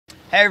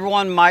Hey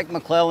everyone, Mike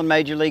McClelland,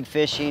 Major League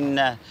Fishing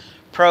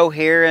pro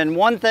here. And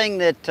one thing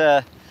that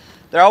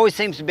there always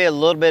seems to be a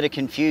little bit of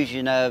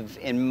confusion of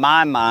in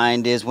my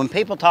mind is when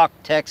people talk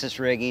Texas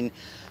rigging,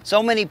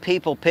 so many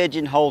people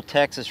pigeonhole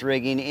Texas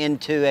rigging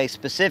into a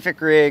specific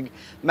rig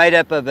made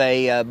up of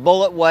a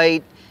bullet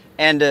weight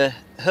and a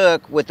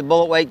hook with the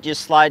bullet weight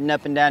just sliding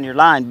up and down your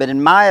line. But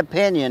in my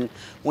opinion,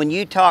 when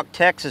you talk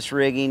Texas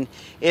rigging,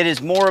 it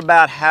is more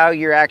about how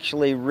you're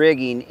actually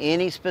rigging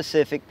any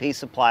specific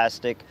piece of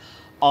plastic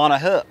on a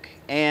hook.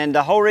 And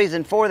the whole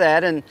reason for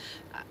that, and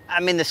I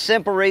mean the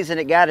simple reason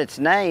it got its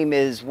name,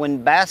 is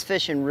when bass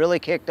fishing really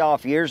kicked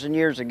off years and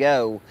years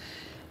ago,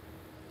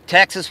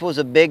 Texas was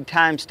a big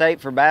time state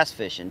for bass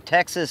fishing.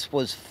 Texas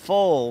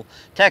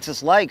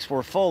lakes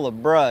were full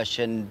of brush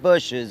and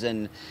bushes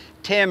and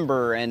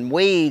timber and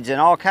weeds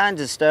and all kinds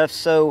of stuff.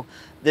 So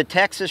the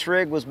Texas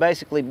rig was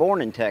basically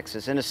born in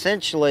Texas. And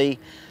essentially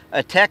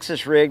a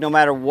Texas rig, no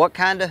matter what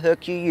kind of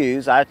hook you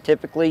use, I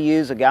typically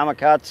use a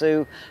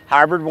Gamakatsu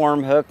hybrid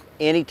worm hook,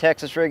 any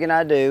Texas rigging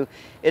I do,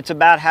 it's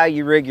about how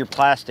you rig your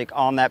plastic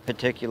on that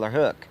particular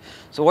hook.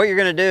 So what you're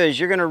gonna do is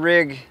you're gonna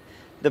rig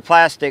the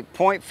plastic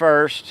point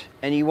first,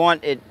 and you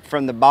want it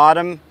from the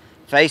bottom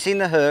facing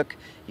the hook.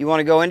 You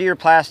wanna go into your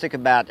plastic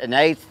about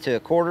 1/8 to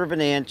 1/4 of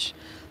an inch,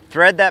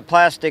 thread that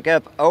plastic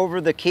up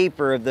over the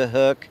keeper of the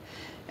hook,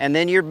 and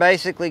then you're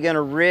basically gonna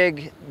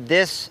rig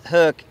this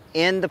hook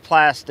in the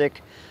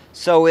plastic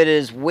so it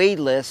is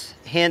weedless,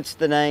 hence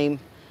the name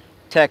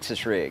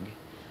Texas rig,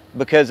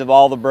 because of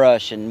all the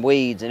brush and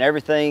weeds and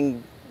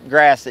everything,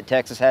 grass that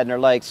Texas had in their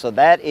lakes. So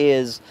that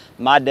is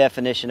my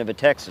definition of a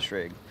Texas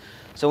rig.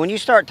 So when you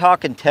start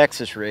talking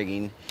Texas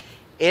rigging,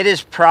 it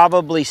is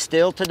probably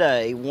still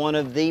today one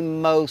of the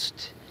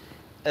most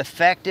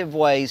effective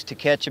ways to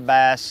catch a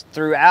bass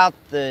throughout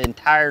the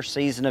entire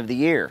season of the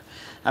year.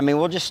 I mean,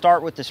 we'll just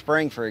start with the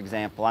spring, for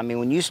example. I mean,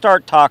 when you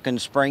start talking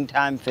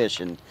springtime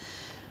fishing,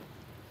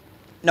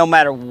 no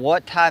matter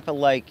what type of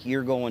lake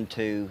you're going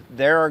to,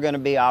 there are going to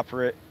be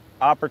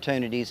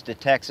opportunities to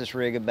Texas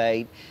rig a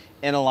bait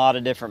in a lot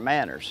of different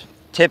manners.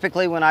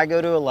 Typically when I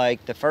go to a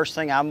lake, the first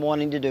thing I'm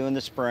wanting to do in the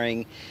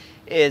spring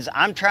is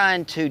I'm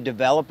trying to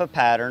develop a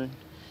pattern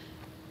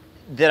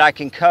that I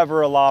can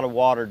cover a lot of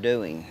water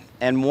doing.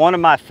 And one of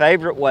my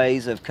favorite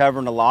ways of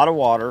covering a lot of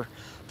water,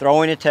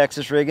 throwing a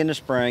Texas rig in the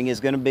spring, is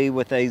going to be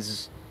with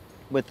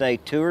a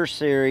Tour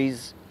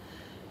Series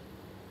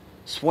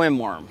swim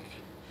worm.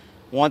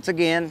 Once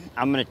again,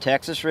 I'm going to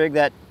Texas rig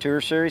that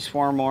Tour Series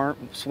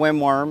swim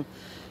worm,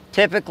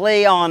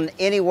 typically on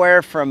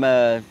anywhere from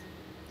a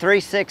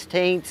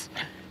 3/16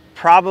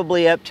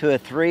 probably up to a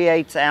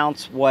 3/8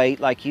 ounce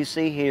weight like you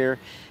see here.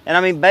 And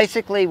I mean,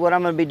 basically what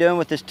I'm going to be doing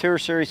with this Tour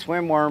Series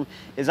swim worm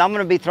is I'm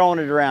going to be throwing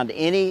it around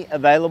any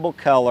available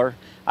color.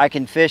 I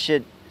can fish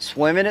it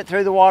swimming it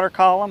through the water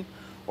column,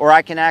 or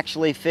I can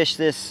actually fish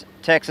this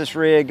Texas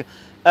rig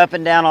up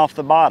and down off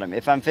the bottom.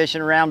 If I'm fishing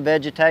around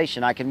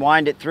vegetation, I can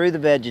wind it through the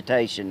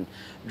vegetation,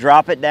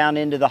 drop it down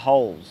into the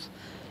holes.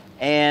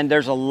 And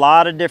there's a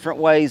lot of different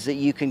ways that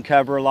you can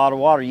cover a lot of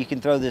water. You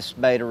can throw this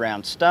bait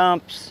around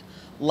stumps,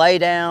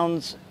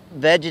 laydowns,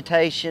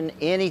 vegetation,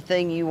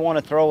 anything you want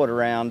to throw it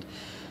around.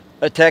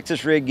 A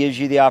Texas rig gives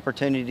you the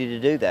opportunity to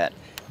do that.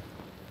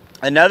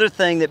 Another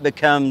thing that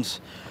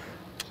becomes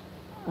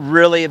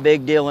really a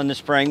big deal in the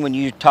spring when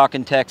you're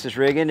talking Texas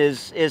rigging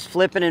is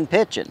flipping and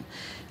pitching.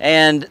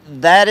 And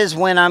that is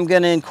when I'm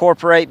going to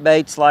incorporate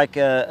baits like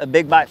a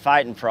big bite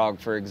fighting frog,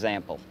 for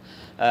example.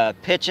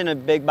 Pitching a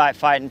big bite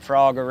fighting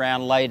frog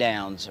around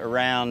laydowns,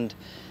 around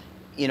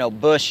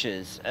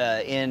bushes,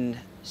 in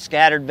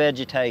scattered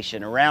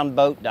vegetation, around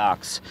boat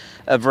docks,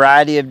 a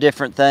variety of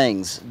different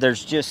things.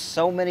 There's just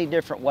so many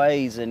different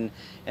ways and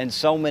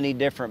so many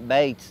different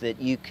baits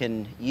that you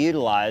can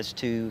utilize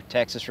to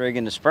Texas rig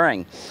in the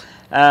spring.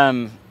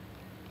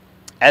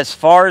 As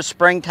far as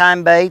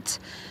springtime baits,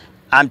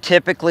 I'm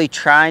typically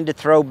trying to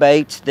throw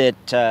baits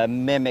that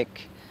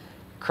mimic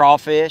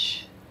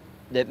crawfish,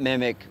 that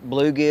mimic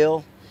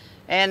bluegill,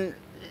 and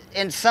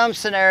in some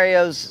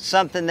scenarios,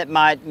 something that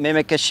might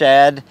mimic a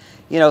shad,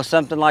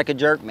 something like a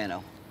jerk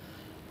minnow,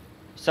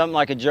 something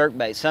like a jerk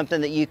bait,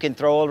 something that you can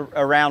throw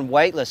around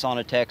weightless on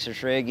a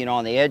Texas rig,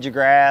 on the edge of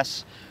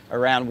grass,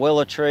 around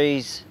willow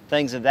trees,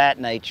 things of that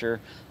nature.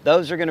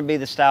 Those are going to be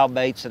the style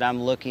baits that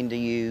I'm looking to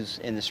use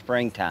in the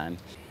springtime.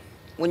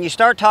 When you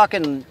start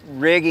talking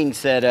rigging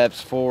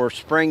setups for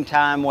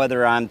springtime,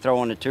 whether I'm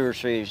throwing a Tour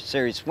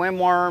Series swim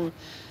worm,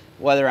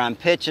 whether I'm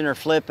pitching or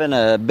flipping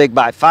a big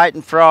bite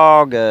fighting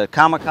frog, a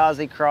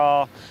kamikaze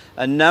craw,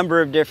 a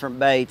number of different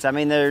baits. I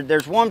mean,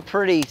 there's one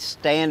pretty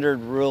standard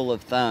rule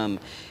of thumb,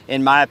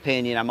 in my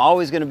opinion. I'm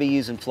always going to be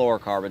using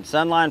fluorocarbon,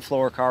 sunline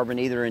fluorocarbon,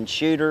 either in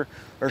shooter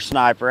or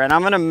sniper, and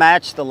I'm going to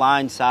match the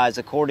line size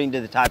according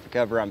to the type of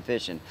cover I'm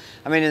fishing.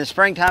 I mean, in the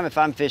springtime, if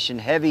I'm fishing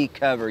heavy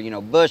cover, you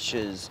know,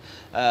 bushes,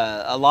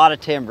 a lot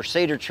of timber,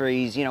 cedar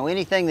trees, you know,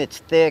 anything that's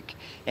thick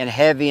and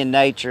heavy in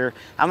nature,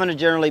 I'm going to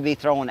generally be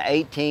throwing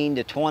 18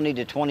 to 20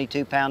 to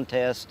 22 pound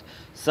test,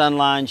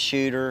 sunline,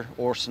 shooter,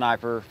 or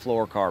sniper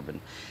fluorocarbon.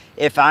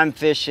 If I'm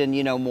fishing,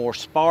 you know, more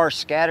sparse,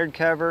 scattered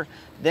cover,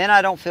 then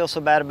I don't feel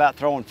so bad about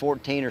throwing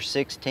 14 or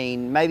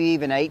 16, maybe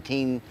even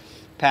 18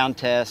 pound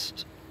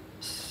test,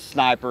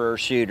 sniper or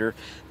shooter.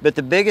 But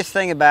the biggest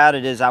thing about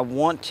it is I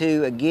want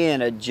to,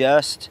 again,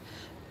 adjust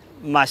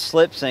my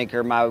slip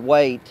sinker, my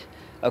weight,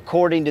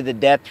 according to the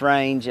depth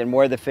range and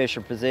where the fish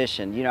are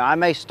positioned. You know, I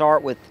may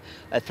start with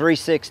a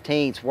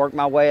 3/16, work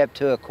my way up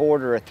to a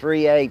quarter, a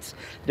 3/8,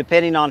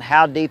 depending on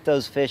how deep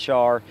those fish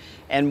are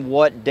and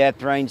what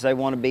depth range they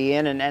want to be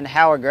in, and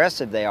how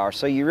aggressive they are.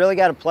 So you really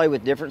got to play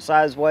with different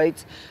size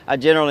weights. I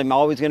generally am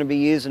always going to be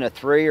using a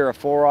 3 or a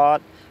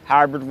 4/0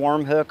 hybrid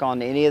worm hook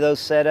on any of those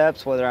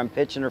setups, whether I'm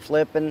pitching or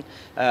flipping,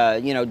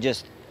 you know,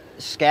 just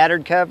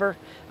scattered cover.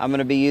 I'm going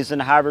to be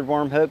using a hybrid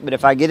worm hook. But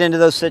if I get into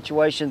those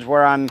situations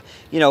where I'm,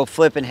 you know,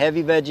 flipping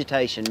heavy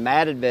vegetation,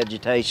 matted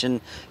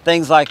vegetation,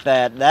 things like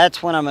that,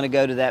 that's when I'm going to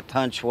go to that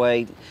punch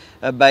weight,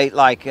 a bait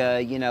like,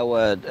 you know,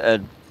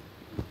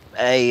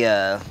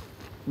 a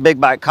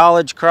big bite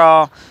college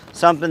craw,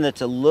 something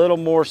that's a little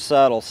more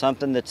subtle,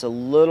 something that's a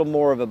little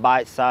more of a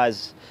bite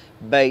size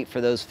bait for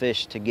those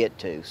fish to get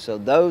to. So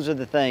those are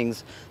the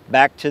things.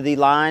 Back to the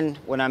line,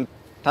 when I'm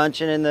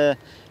punching in the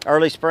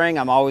early spring,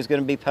 I'm always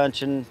going to be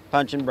punching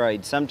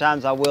braid.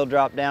 Sometimes I will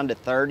drop down to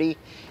 30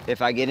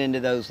 if I get into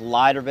those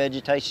lighter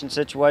vegetation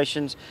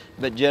situations,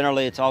 but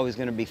generally it's always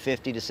going to be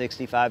 50 to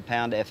 65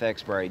 pound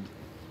FX braid.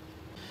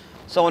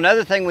 So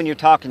another thing when you're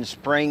talking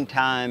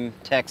springtime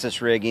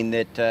Texas rigging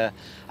that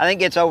I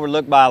think gets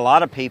overlooked by a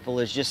lot of people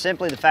is just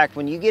simply the fact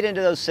when you get into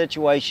those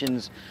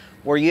situations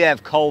where you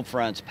have cold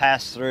fronts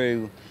pass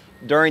through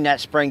during that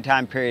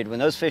springtime period, when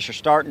those fish are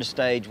starting to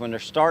stage, when they're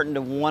starting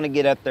to want to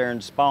get up there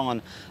and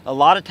spawn, a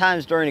lot of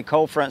times during a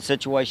cold front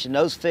situation,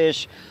 those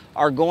fish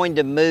are going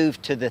to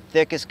move to the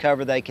thickest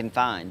cover they can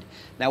find.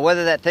 Now,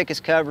 whether that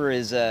thickest cover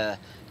is,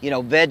 you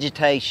know,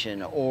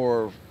 vegetation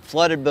or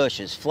flooded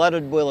bushes,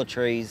 flooded willow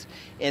trees,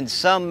 in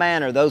some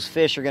manner, those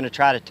fish are going to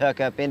try to tuck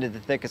up into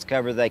the thickest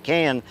cover they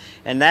can,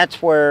 and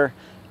that's where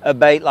a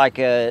bait like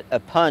a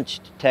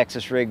punched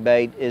Texas rig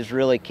bait is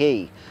really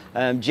key.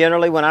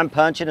 Generally when I'm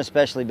punching,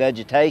 especially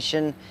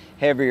vegetation,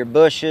 heavier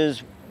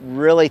bushes,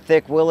 really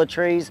thick willow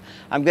trees,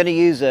 I'm going to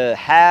use a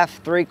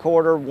half,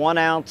 3/4, 1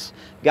 ounce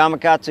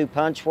Gamakatsu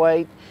punch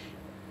weight.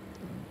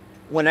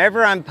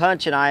 Whenever I'm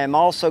punching, I am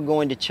also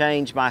going to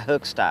change my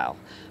hook style.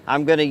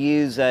 I'm going to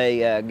use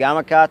a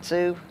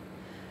Gamakatsu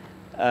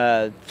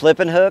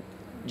flipping hook,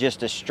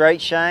 just a straight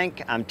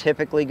shank. I'm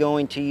typically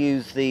going to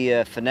use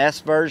the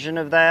finesse version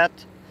of that,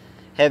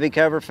 heavy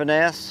cover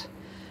finesse,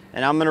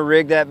 and I'm going to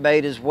rig that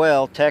bait as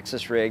well,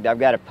 Texas rigged. I've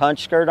got a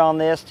punch skirt on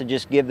this to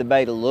just give the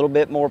bait a little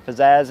bit more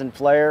pizzazz and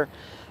flair,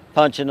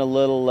 punching a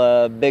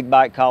little big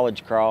bite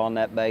college craw on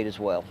that bait as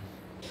well.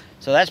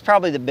 So that's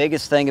probably the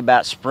biggest thing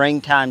about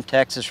springtime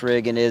Texas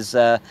rigging is,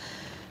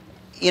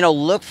 you know,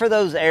 look for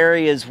those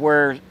areas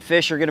where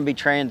fish are going to be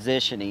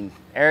transitioning,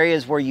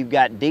 areas where you've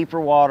got deeper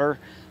water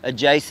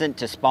adjacent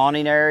to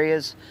spawning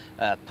areas.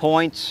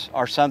 Points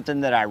are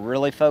something that I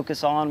really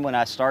focus on when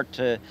I start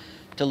to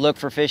look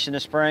for fish in the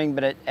spring,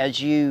 but as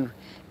you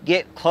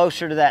get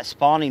closer to that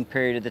spawning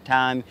period of the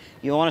time,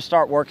 you want to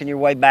start working your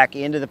way back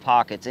into the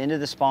pockets, into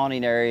the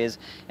spawning areas,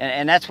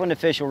 and that's when the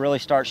fish will really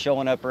start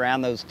showing up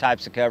around those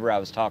types of cover I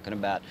was talking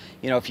about.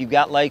 You know, if you've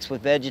got lakes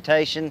with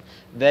vegetation,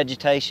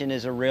 vegetation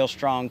is a real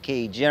strong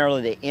key.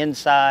 Generally the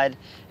inside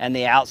and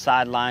the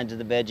outside lines of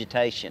the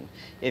vegetation.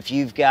 If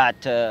you've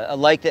got a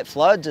lake that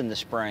floods in the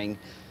spring,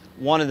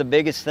 one of the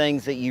biggest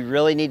things that you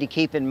really need to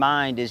keep in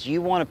mind is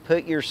you want to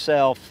put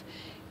yourself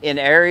in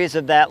areas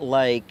of that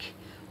lake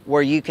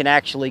where you can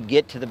actually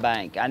get to the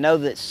bank. I know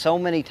that so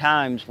many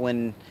times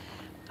when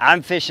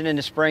I'm fishing in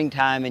the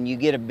springtime and you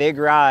get a big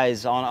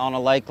rise on a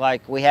lake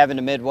like we have in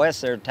the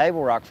Midwest there,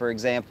 Table Rock for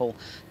example,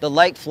 the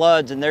lake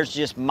floods and there's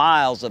just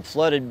miles of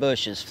flooded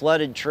bushes,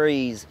 flooded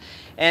trees,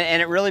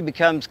 and it really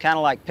becomes kind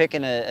of like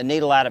picking a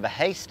needle out of a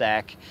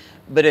haystack.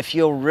 But if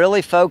you'll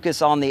really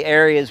focus on the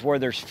areas where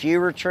there's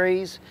fewer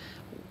trees,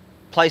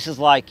 places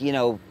like, you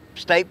know,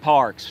 state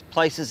parks,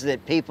 places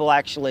that people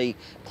actually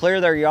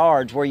clear their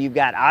yards where you've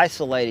got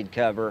isolated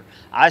cover,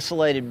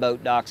 isolated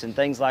boat docks and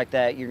things like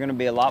that, you're going to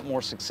be a lot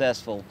more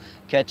successful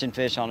catching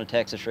fish on a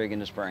Texas rig in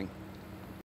the spring.